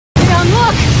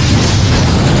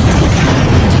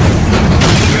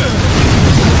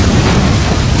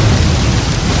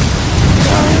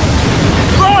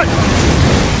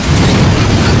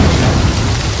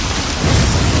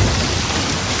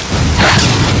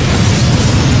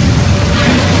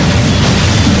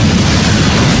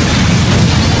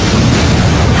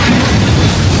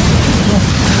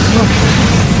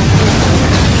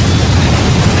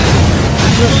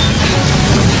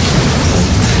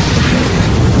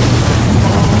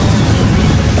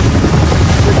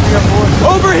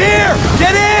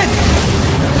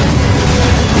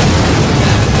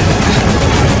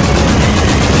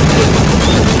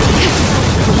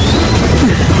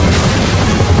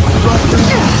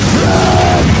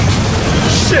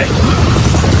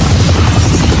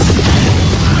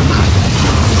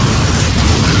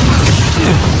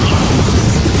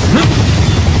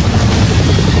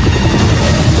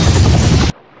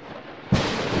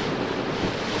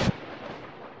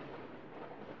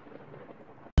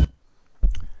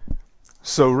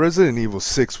So Resident Evil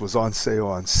 6 was on sale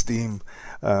on Steam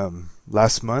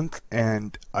last month,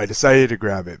 and I decided to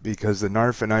grab it because the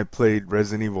Narf and I played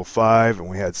Resident Evil 5, and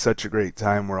we had such a great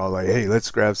time. We're all like, hey,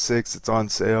 let's grab 6, it's on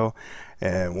sale,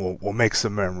 and we'll make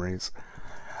some memories.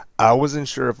 I wasn't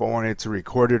sure if I wanted to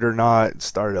record it or not,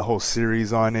 start a whole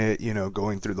series on it,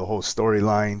 going through the whole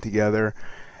storyline together.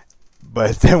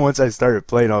 But then once I started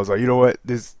playing, I was like, you know what,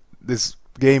 this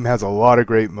game has a lot of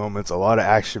great moments, a lot of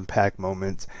action-packed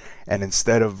moments, and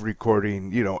instead of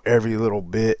recording, every little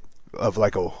bit of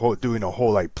like doing a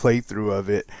whole like playthrough of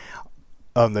it,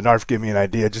 the Narf gave me an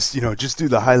idea. Just do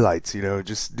the highlights.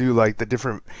 Just do like the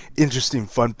different interesting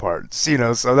fun parts.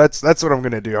 So that's what I'm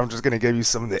gonna do. I'm just gonna give you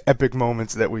some of the epic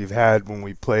moments that we've had when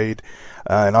we played,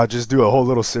 and I'll just do a whole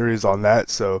little series on that.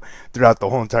 So throughout the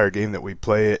whole entire game that we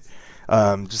play it.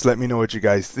 Just let me know what you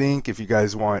guys think. If you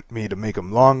guys want me to make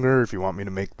them longer, if you want me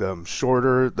to make them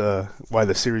shorter, while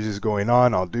the series is going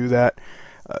on, I'll do that.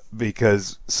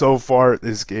 Because so far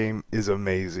this game is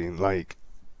amazing. Like,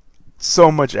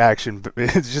 so much action.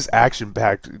 It's just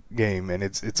action-packed game, and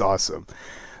it's awesome.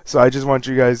 So I just want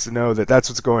you guys to know that that's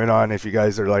what's going on. If you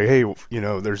guys are like, hey,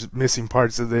 there's missing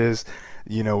parts of this.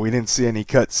 We didn't see any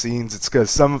cut scenes. It's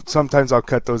because sometimes I'll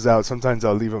cut those out. Sometimes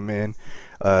I'll leave them in.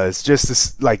 It's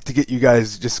just to get you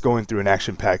guys just going through an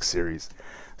action-packed series.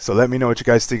 So let me know what you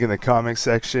guys think in the comment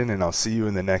section, and I'll see you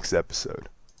in the next episode.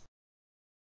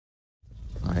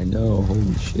 I know,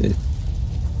 holy shit.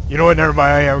 You know what? Never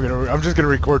mind. I'm just gonna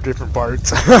record different parts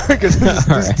because this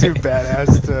is too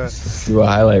badass to do a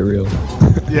highlight reel.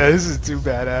 Yeah, this is too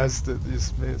badass to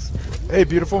dismiss. Hey,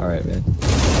 beautiful. All right, man.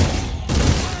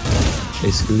 Hey,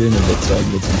 scoot in a bit so I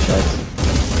can get some shots.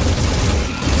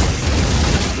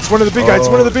 It's one of the big guys.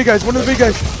 One of the big guys. One of the big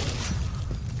guys.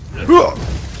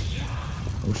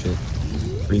 Oh shit!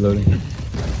 Reloading.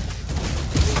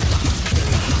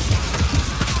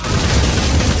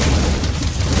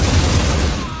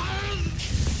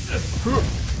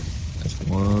 That's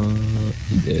one.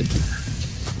 He did.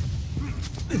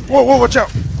 Whoa, watch out!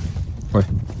 Where?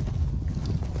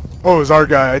 Oh, it was our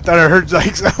guy. I thought I heard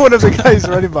like one of the guys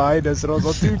running behind us, and I was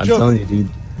like, dude, I'm jump. telling you, dude,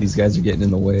 these guys are getting in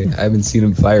the way. I haven't seen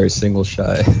him fire a single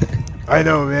shot. I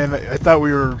know, man. I thought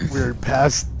we were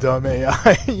past dumb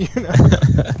AI,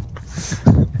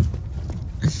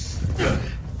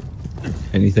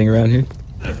 Anything around here?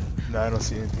 No, I don't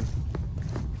see anything.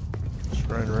 Just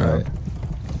running around. Alright.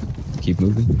 Keep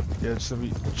moving. Yeah, just let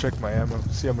me check my ammo.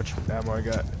 See how much ammo I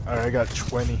got. Alright, I got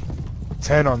 20.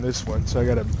 10 on this one, so I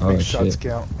gotta make shots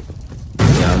count.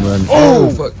 Yeah, I'm running. Oh!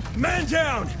 Fuck. Man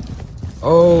down!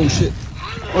 Oh shit.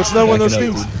 What's another one of those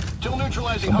things? Still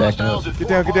neutralizing I'm backing hostiles up. at Get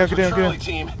down, get down, get down, get down.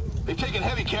 team. They've taken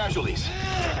heavy casualties.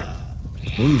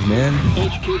 Move, man.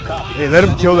 HQ copy. Hey, let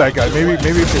him kill that guy. Maybe if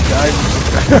they die.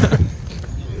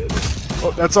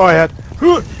 Oh, that's all I had.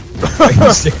 Are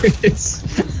you serious?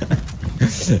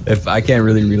 If I can't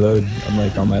really reload, I'm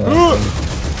like on my last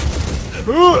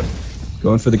one.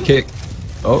 Going for the kick.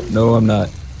 Oh, no, I'm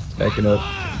not. Backing up.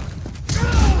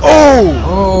 Oh!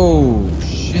 Oh,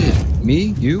 shit.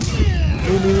 Me? You? Me.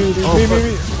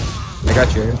 I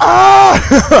got you. Ah!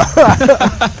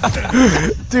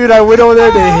 Dude, I went over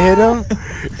there to hit him,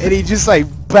 and he just like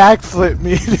backflipped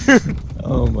me, dude.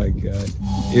 Oh my god.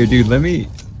 Here, dude, let me...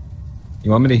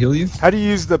 You want me to heal you? How do you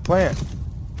use the plant?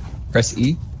 Press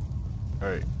E.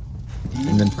 Alright.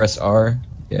 And then press R.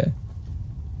 Yeah.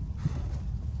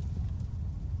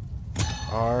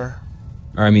 R.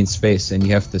 Or I mean space, and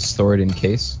you have to store it in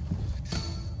case.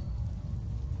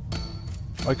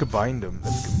 I could bind them.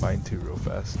 Let me combine two real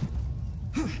fast.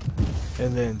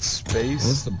 And then space. What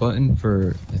was the button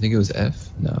for... I think it was F?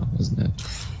 No, it wasn't F.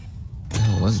 What the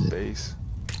hell was it? Space.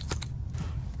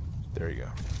 There you go.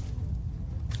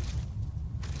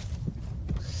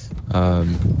 How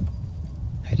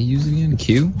do you use it again?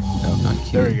 Q? No, not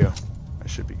Q. There you go. I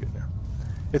should be good now.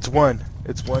 It's one.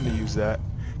 It's one to use that.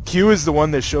 Q is the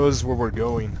one that shows where we're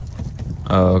going.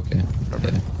 Oh, okay.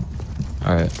 Yeah.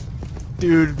 Alright.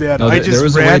 Dude, man, No, I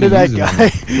just ran to that guy,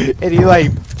 and he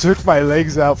like took my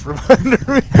legs out from under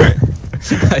me.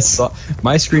 I saw...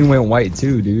 My screen went white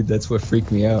too, dude. That's what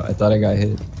freaked me out. I thought I got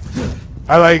hit.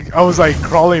 I was like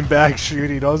crawling back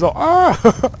shooting. I was like, ah!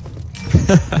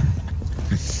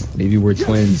 Maybe we're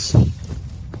twins.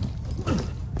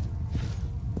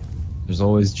 There's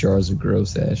always jars of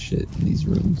gross ass shit in these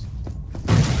rooms.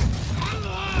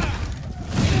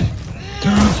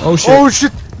 Oh shit! Oh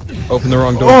shit! Open the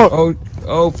wrong door.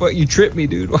 Oh fuck! You tripped me,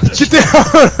 dude. Get down!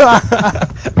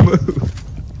 Move.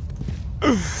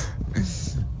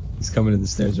 He's coming to the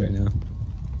stairs right now.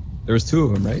 There was two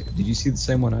of them, right? Did you see the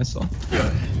same one I saw?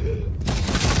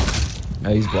 Oh,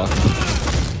 he's blocking.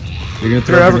 You're gonna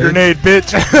Grab throw a grenade,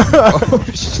 bitch. Oh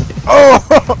shit.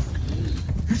 Oh!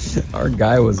 Our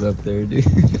guy was up there, dude.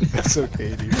 That's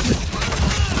okay, dude.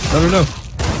 No.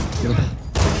 Get him.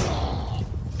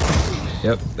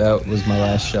 Yep, that was my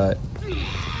last shot.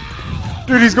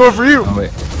 Dude, he's going for you. Oh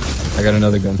wait, I got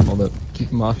another gun. Hold up. Keep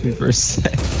him off me for a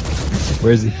sec.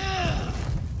 Where is he?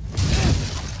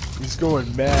 He's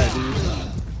going mad, dude.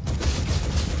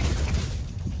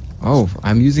 Oh,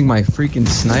 I'm using my freaking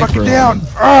sniper. Fucking down. on him.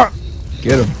 Ah!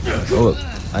 Get him. Hold up.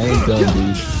 I ain't done,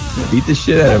 dude. Beat the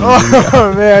shit out of him.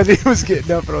 Oh man, he was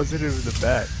getting up and I was hitting him in the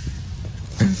back.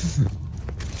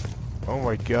 Oh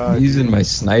my god. I'm using my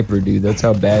sniper, dude. That's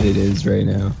how bad it is right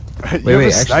now. You have a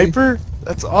actually- sniper?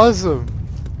 That's awesome.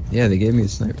 Yeah, they gave me a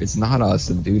sniper. It's not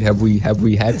awesome, dude. Have we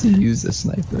had to use a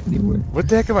sniper anywhere? What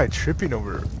the heck am I tripping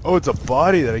over? Oh, it's a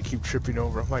body that I keep tripping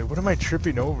over. I'm like, what am I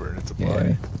tripping over? And it's a body.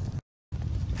 Yeah.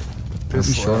 We're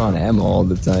short on ammo all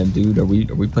the time, dude. Are we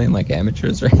playing like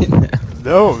amateurs right now?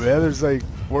 No, man. There's like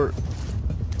four.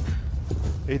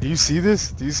 Hey, do you see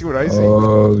this? Do you see what I see?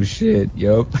 Oh shit.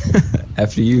 Yup.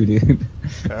 After you, dude.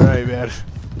 All right, man.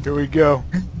 Here we go.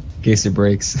 In case it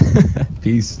breaks.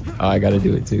 Peace. Oh, I gotta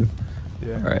do it too.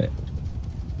 Yeah. All right.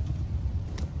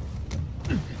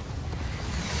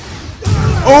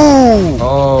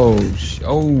 Oh!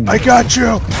 Oh. I got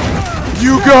you.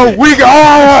 You go. We go.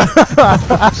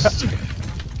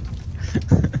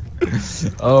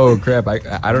 Oh crap! I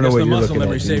don't know what the you're muscle looking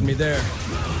memory at. saved Dude. me there.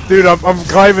 Dude, I'm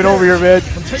climbing over here, man.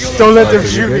 Don't let them Okay,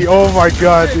 shoot you're me. good? Oh my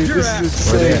god, dude. This is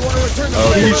insane.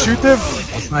 Oh, Can you shoot them?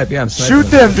 I'll snipe. Yeah, I'm sniping.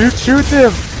 Shoot them, dude. Shoot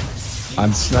them.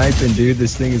 I'm sniping, dude.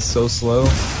 This thing is so slow.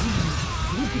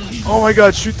 Oh my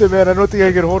god, shoot them, man. I don't think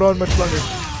I can hold on much longer.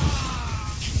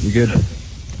 You good?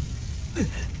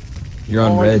 You're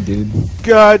on Oh my red, dude.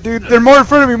 God, dude. They're more in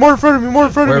front of me. More in front of me. More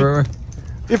in front of me. Where?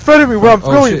 In front of me, where I'm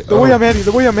Oh, going. shit. The way Oh. I'm heading.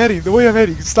 The way I'm heading. The way I'm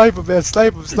heading. Snipe him, man.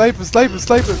 Snipe him. Snipe him. Snipe him.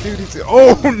 Snipe him. Snipe him, dude.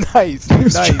 Oh, nice. He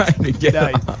was Nice. trying to get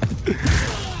Nice. on.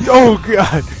 Oh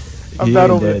god. I'm He not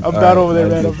ain't over dead. there. I'm All not right, over there,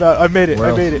 man. that's I'm not. I made it. Where I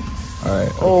else? made it.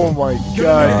 Alright. Oh my Give me a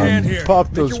god. hand here. Pop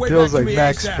Make those your way pills back to like me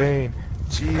Max ASAP. Payne.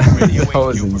 Jeez. That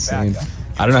was insane.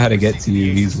 I don't know how to get to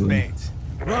you easily.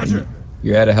 Roger.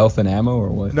 You're out of health and ammo or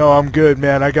what? No, I'm good,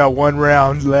 man. I got one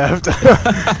round left.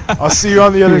 I'll see you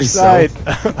on the other Yourself.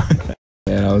 side.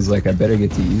 And I was like, I better get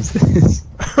to use this.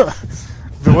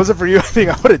 If it wasn't for you, I think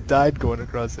I would have died going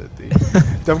across that thing.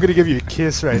 I'm gonna give you a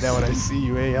kiss right now when I see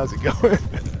you. Hey, how's it going?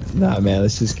 Nah, man,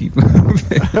 let's just keep moving.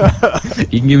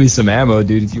 You can give me some ammo,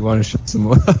 dude, if you want to show some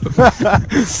love.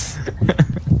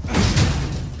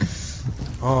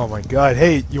 Oh my god.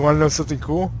 Hey, you want to know something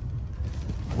cool?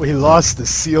 We lost the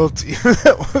SEAL team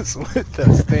that was with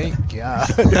us. Thank God.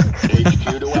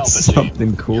 HQ to Alpha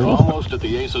Something Team. cool. You're almost at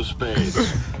the Ace of Spades.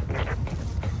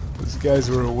 Those guys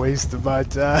were a waste of my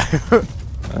time.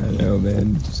 I know,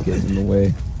 man. Just getting in the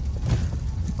way.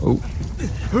 Oh.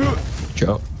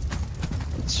 Jump.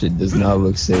 This shit does not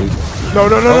look safe. No.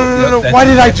 yep, Why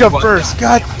did I that's jump what- first?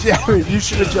 God damn it. You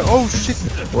should have jumped. Oh shit.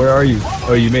 Where are you?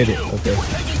 Oh, you made it. Okay.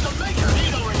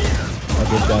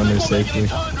 I'll get down there safely.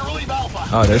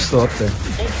 Oh, they're still up there.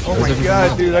 Oh my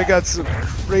god, dude. I got some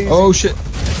crazy. Oh, shit.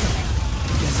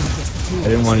 I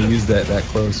didn't want to use that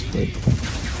close, but...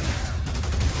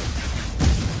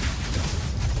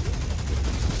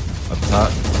 Up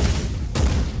top.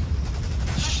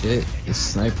 Shit, this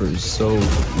sniper is so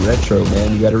retro,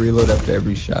 man. You gotta reload after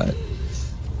every shot.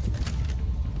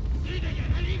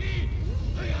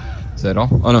 Is that all?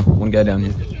 Oh no, one guy down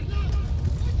here.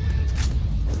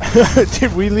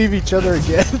 Did we leave each other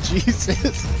again?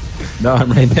 Jesus. No,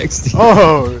 I'm right next to you.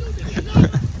 Oh.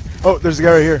 Oh, there's a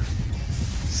guy right here.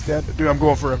 Stand. Dude, I'm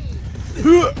going for him.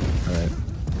 Alright.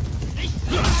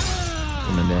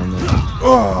 Coming down there.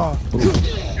 Oh.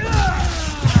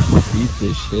 Beat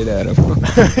the shit out of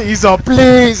him. He's all,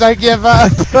 please, I give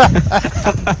up.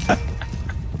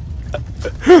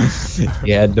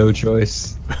 He had no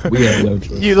choice. We had no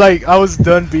choice. You like, I was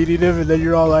done beating him, and then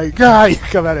you're all like, ah, you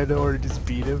come out of nowhere and just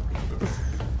beat him.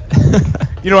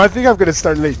 You know, I think I'm gonna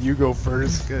start letting you go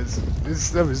first, because this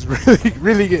stuff is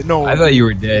really getting old. I thought you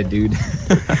were dead, dude.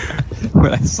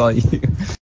 When I saw you.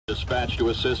 Dispatched to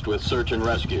assist with search and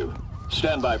rescue.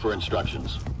 Stand by for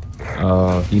instructions.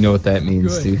 Oh, you know what that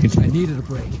means, Good. dude. I needed a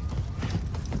break.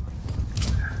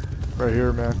 Right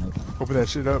here, man. Open that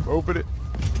shit up. Open it.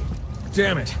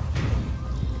 Damn it.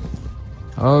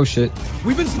 Oh shit.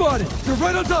 We've been spotted. They're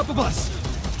right on top of us.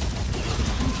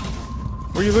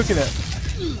 What are you looking at?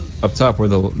 Up top where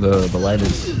the light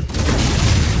is.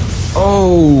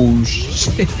 Oh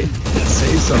shit.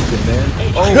 Say something, man.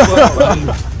 Oh fuck.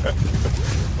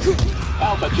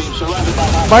 Alpha Team surrounded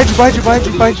by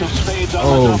Behind you. Spades on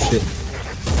Oh the double. shit.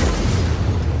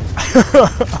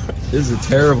 This is a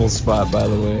terrible spot, by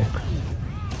the way.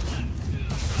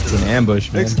 It's an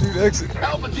ambush, man. Exit, dude, exit.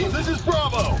 Alpha team, this is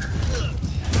Bravo.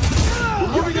 We're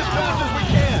moving as fast as we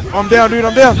can. I'm down, dude.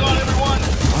 I'm down. On everyone.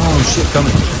 Oh shit,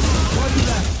 coming.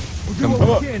 We'll do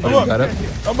what we can. I'm up. Got up.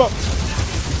 I'm up.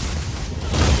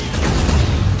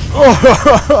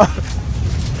 Oh!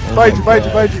 Fight you, fight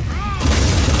you, fight you.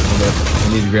 Hold up.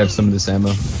 I need to grab some of this ammo.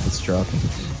 It's dropping.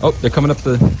 Oh, they're coming up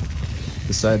the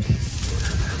side.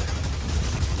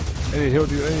 I need heal,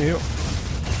 dude. I need heal.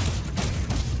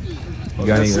 You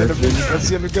got any That's earth?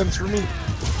 the end of guns for me.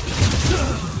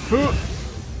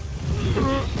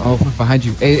 Oh, behind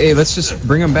you. Hey, let's just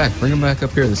bring them back. Bring them back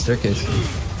up here, the staircase.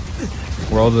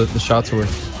 Where all the shots were.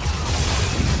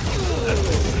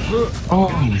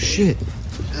 Oh, shit.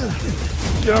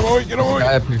 Get out of my way, get out of my way.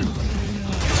 Guy up here.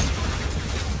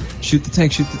 Shoot the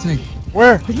tank, shoot the tank.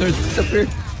 Where? There's up here.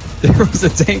 There was a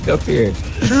tank up here.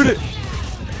 Shoot it.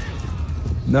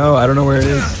 No, I don't know where it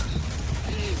is.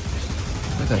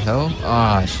 What the hell?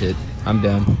 Ah, shit. I'm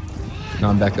down. No,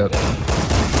 I'm back up.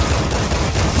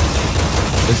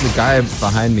 There's a guy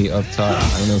behind me up top.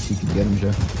 I don't know if you can get him,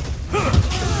 Joe.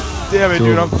 Damn it,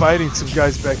 dude. I'm fighting some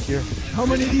guys back here. How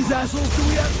many of these assholes do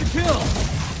we have to kill?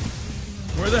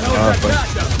 Where the hell is that fuck.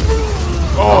 backup?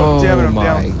 Oh, damn it, I'm my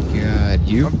down. god.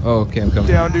 You? Oh, okay, I'm coming.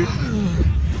 Down, dude.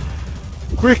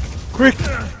 Quick, quick.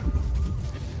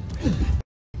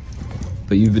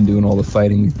 But you've been doing all the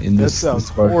fighting in That this. sounds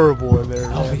this part. horrible in there,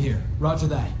 Alpha man. here. Roger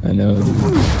that. I know.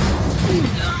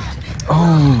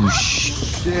 Oh, shit.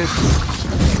 Shit.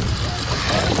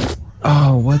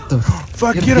 Oh, what the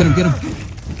Fuck, Get him, get him.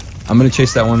 I'm gonna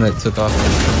chase that one that took off.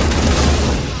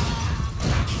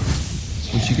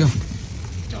 Where'd she go?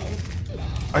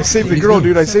 I saved the girl,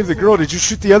 dude. I saved the girl. Did you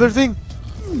shoot the other thing?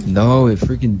 No, it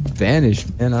freaking vanished,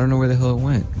 man. I don't know where the hell it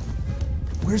went.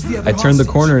 Where's the other I turned the hostage?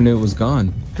 corner and it was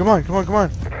gone. Come on, come on, come on.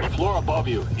 Floor above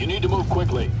you. You need to move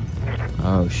quickly.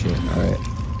 Oh shit, alright.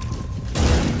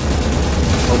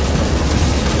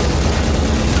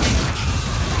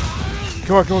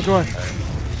 Come on, come on, come on.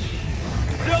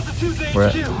 Delta 2's Where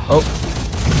at? HQ. Oh!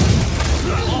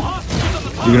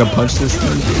 You're gonna punch this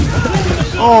thing?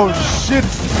 Oh, shit.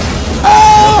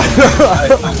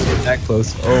 I get that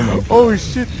close. Oh my god. Oh,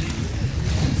 shit.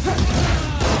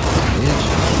 Bitch.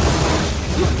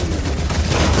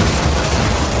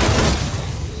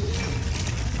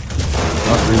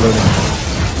 Oh, reloading.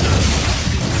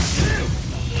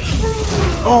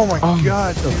 Oh, my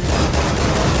god, dude.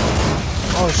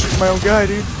 Oh, shoot my own guy,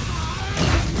 dude.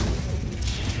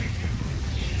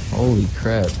 Holy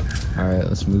crap. Alright,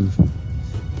 let's move.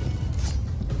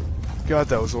 God,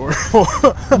 that was horrible.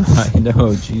 I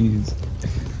know, jeez.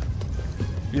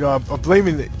 You know, I'm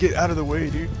blaming it. Get out of the way,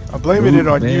 dude. I'm blaming it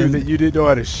on you man. that you didn't know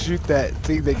how to shoot that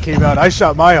thing that came out. I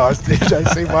shot my hostage. I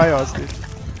saved my hostage.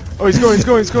 Oh, he's going, he's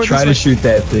going, he's going. Try to this way. shoot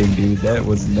that thing, dude. That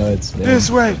was nuts, man. This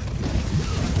way.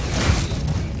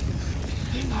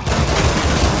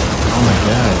 Oh my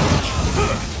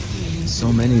god.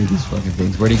 So many of these fucking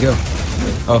things. Where'd he go?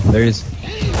 Oh, there he is.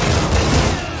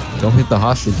 Don't hit the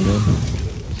hostage, man.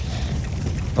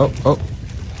 Oh, oh.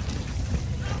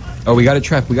 Oh, we got a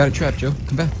trap. We got a trap, Joe.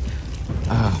 Come back.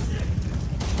 Ah.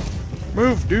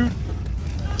 Move, dude.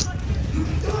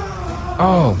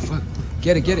 Oh, fuck.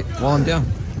 Get it, get it. While I'm down.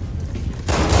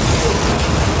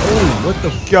 Oh, what the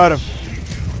f- Got him.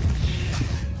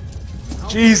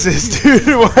 Jesus, dude.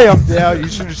 Why I'm down? You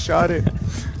should have shot it.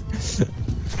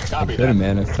 Copy Could've,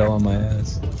 that. man. I fell on my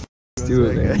ass. Let's do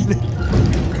it, man.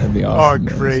 That'd be Oh, awesome.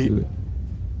 man. great. Let's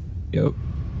do it. Yup.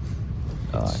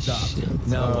 Oh, shit.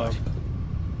 Now what?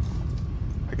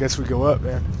 I guess we go up,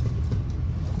 man.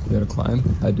 We gotta climb?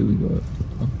 How do we go up?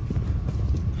 Oh,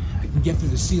 I can get through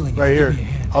the ceiling. Right if you here. give me a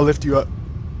hand. I'll lift you up.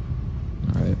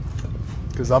 alright.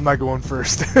 Because I'm not going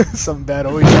first. Something bad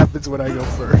always happens when I go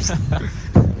first.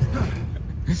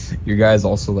 Your guy's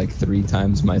also like 3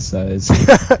 times my size.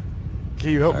 Can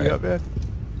you help me Alright. up, man?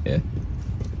 Yeah.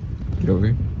 Get over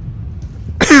here.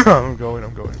 I'm going,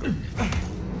 I'm going.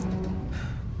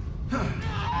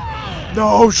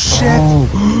 No, shit! Oh.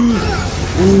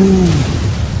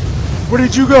 Where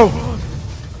did you go?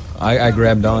 I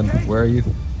grabbed on. Where are you?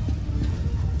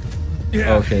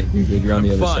 Yeah. Oh, okay, you're good. You're on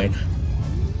the other Fine. side.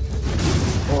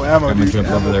 Oh, ammo, I'm gonna dude. jump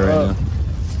over there right now.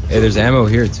 Hey, there's ammo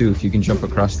here too. If you can jump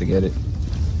across to get it.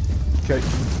 Okay.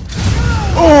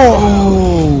 Oh!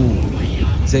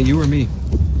 Oh! Is that you or me?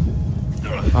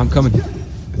 I'm coming.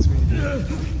 It's me.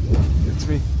 It's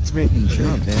me. It's me.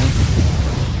 Jump, man.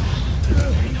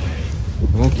 It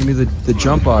won't give me the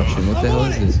jump option. What the hell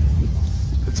is this?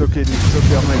 It's okay, dude. It's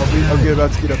okay. I'll get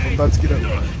about to get up. I'm about to get up.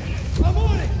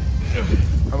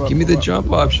 I'm up. Give me the I'm up.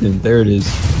 jump option. There it is.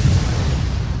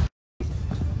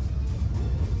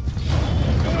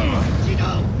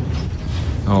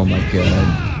 Oh my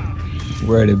god.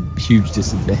 We're at a huge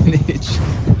disadvantage.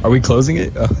 Are we closing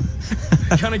it? Oh.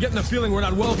 Kind of getting the feeling we're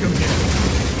not welcome here.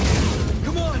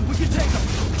 Come on, we can take them.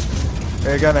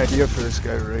 Hey, I got an idea for this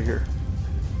guy right here.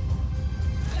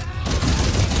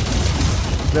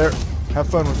 There. Have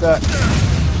fun with that.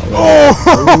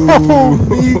 Oh!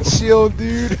 Meat shield,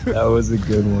 dude. That was a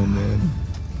good one, man.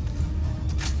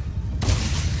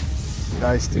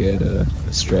 Nice, dude. We had a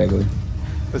straggler.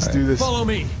 Let's do this. Follow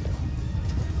me.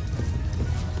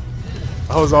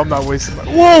 I'm not wasting my.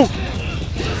 Whoa!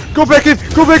 Go back in!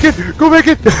 Go back in! Go back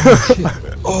in!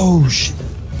 Oh shit!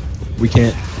 We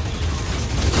can't.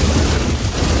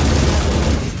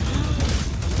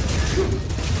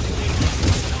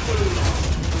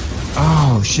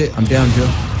 Oh shit! I'm down, Joe.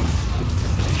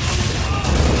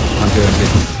 I'm good. I'm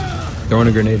good. Throwing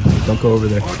a grenade. Don't go over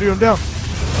there. Oh, dude, I'm down.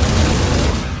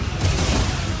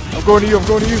 I'm going to you. I'm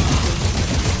going to you.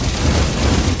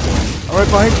 All right,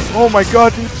 behind you. Oh my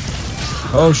god, dude.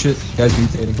 Oh shit! Guys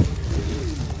mutating.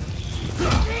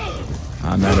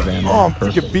 I'm out of ammo. Oh, I'm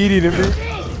freaking beating him, dude.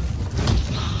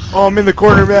 Oh, I'm in the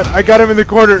corner, man. I got him in the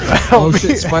corner. Help me.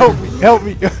 Shit, spider. Help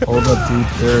me. Help me. Hold up, dude.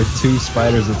 There are 2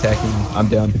 spiders attacking me. I'm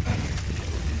down.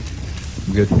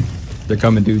 I'm good. They're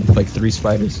coming, dude. Like 3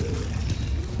 spiders.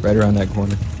 Right around that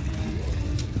corner.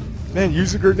 Man,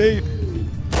 use a grenade.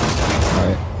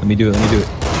 Alright, let me do it. Let me do it.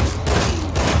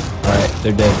 Alright,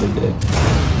 they're dead. They're dead.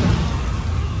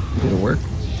 Did it work?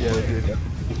 Yeah, they did.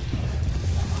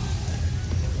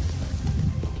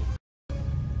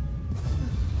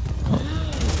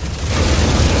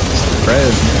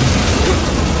 Prez, man.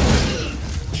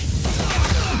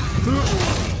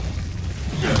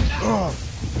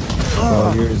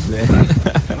 Oh, yours, man.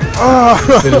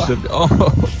 Finish it.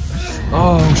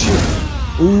 Oh, shit.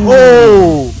 Ooh.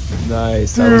 Oh!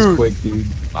 Nice. Dude. That was quick, dude.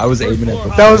 I was aiming at the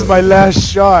That was my last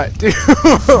shot, dude.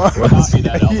 Copy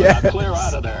that, Alpha. Yes. Now clear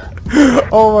out of there.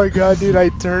 Oh my god, dude, I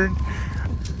turned.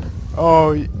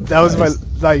 Oh, that was my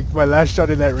last shot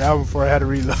in that round before I had to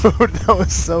reload. That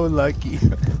was so lucky.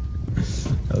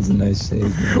 That was a nice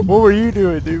save, man. What were you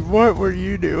doing, dude? What were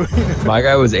you doing? My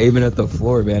guy was aiming at the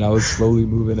floor, man. I was slowly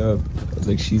moving up. I was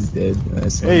like, she's dead.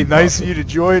 Hey, nice of you to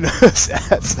join us,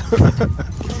 ass.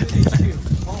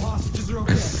 All hostages are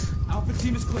okay. Alpha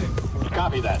team is clear.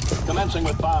 Copy that. Commencing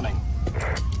with bombing.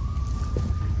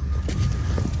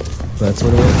 That's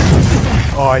what it was.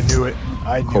 Oh, I knew it.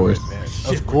 I knew course. it, man.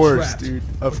 Shit, Of we're course, trapped. dude.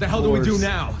 What the hell do we do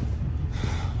now?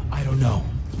 I don't know.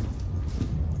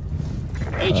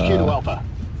 HQ to Alpha.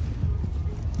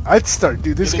 I'd start,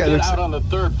 dude. This You guy can get looks. out on the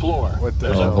 3rd floor. What the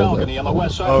There's hell? a balcony on the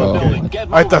west side Oh, of the okay. building. Get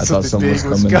I moving. thought thought something big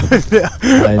someone was was coming.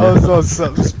 I I know. was on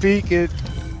something speaking.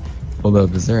 Hold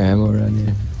up, is there ammo around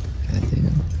here? God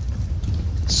damn.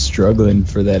 Struggling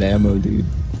for that ammo, dude.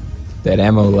 That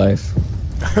ammo life.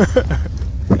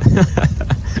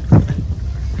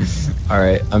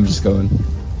 Alright, I'm just going.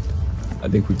 I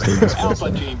think we cleared this place Alpha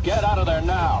out. team, get out of there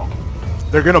now.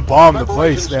 They're gonna bomb the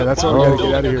Preparations place, man. to That's why bomb we the gotta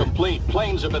get out of building here. are complete.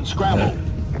 Planes have been scrambled.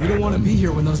 We don't want to be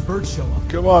here when those birds show up.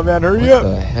 Come on, man. Hurry What up.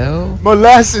 the hell?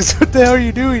 Molasses, what the hell are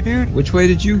you doing, dude? Which way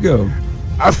did you go?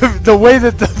 The way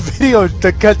that the video,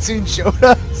 the cutscene showed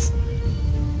us.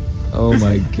 Oh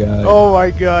my god. Oh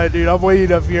my god, dude. I'm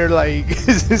waiting up here like,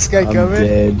 is this guy I'm coming?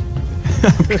 dead.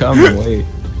 I'm coming, wait.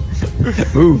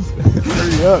 Move.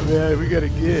 Hurry up, man. We gotta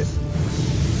get.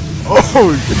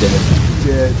 Oh, You're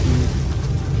dead. dead,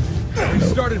 dude. We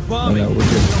started bombing. No, we're We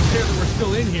good. don't care that we're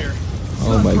still in here. It's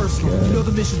Oh not my personal. God. You know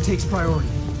the mission takes priority.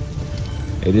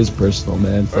 It is personal,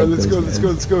 man. Alright, let's Fuck go, those let's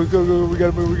guys. go, let's go, go, go. We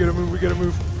gotta move, we gotta move, we gotta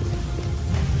move.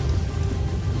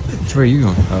 Which way are you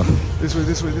going? Oh. This way,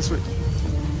 this way, this way.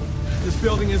 This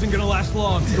building isn't gonna last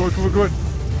long. Go on, come on, come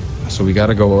on. So we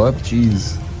gotta go up?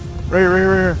 Jeez. Right here, right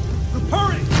here, right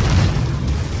Hurry! here.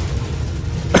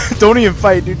 Don't even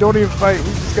fight, dude. Don't even fight. We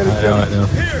just gotta I know, I jump. know.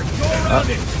 Here, go around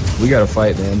it. We gotta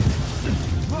fight, man.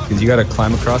 Cause you gotta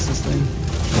climb across this thing.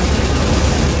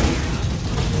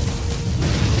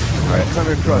 Alright.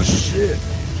 Coming across shit.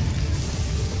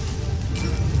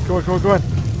 Come on, come on, come on.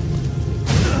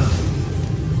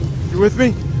 You with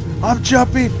me? I'm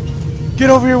jumping. Get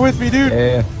over here with me, dude.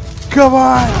 Yeah. Come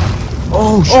on.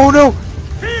 Oh shit. Oh no.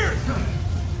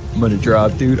 I'm gonna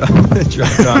drop, dude. I'm gonna drop.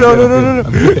 No, no, no, no, no.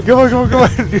 Come on, come on, come on.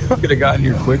 Could have gotten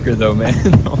here quicker though, man.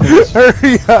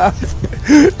 Hurry up.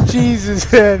 Jesus,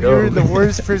 man. Go, You're the man.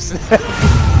 worst person.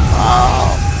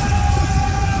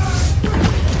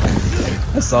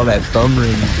 I saw that thumb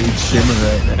ring, dude, shimmer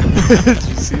right now. Did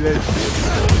you see that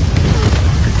shit?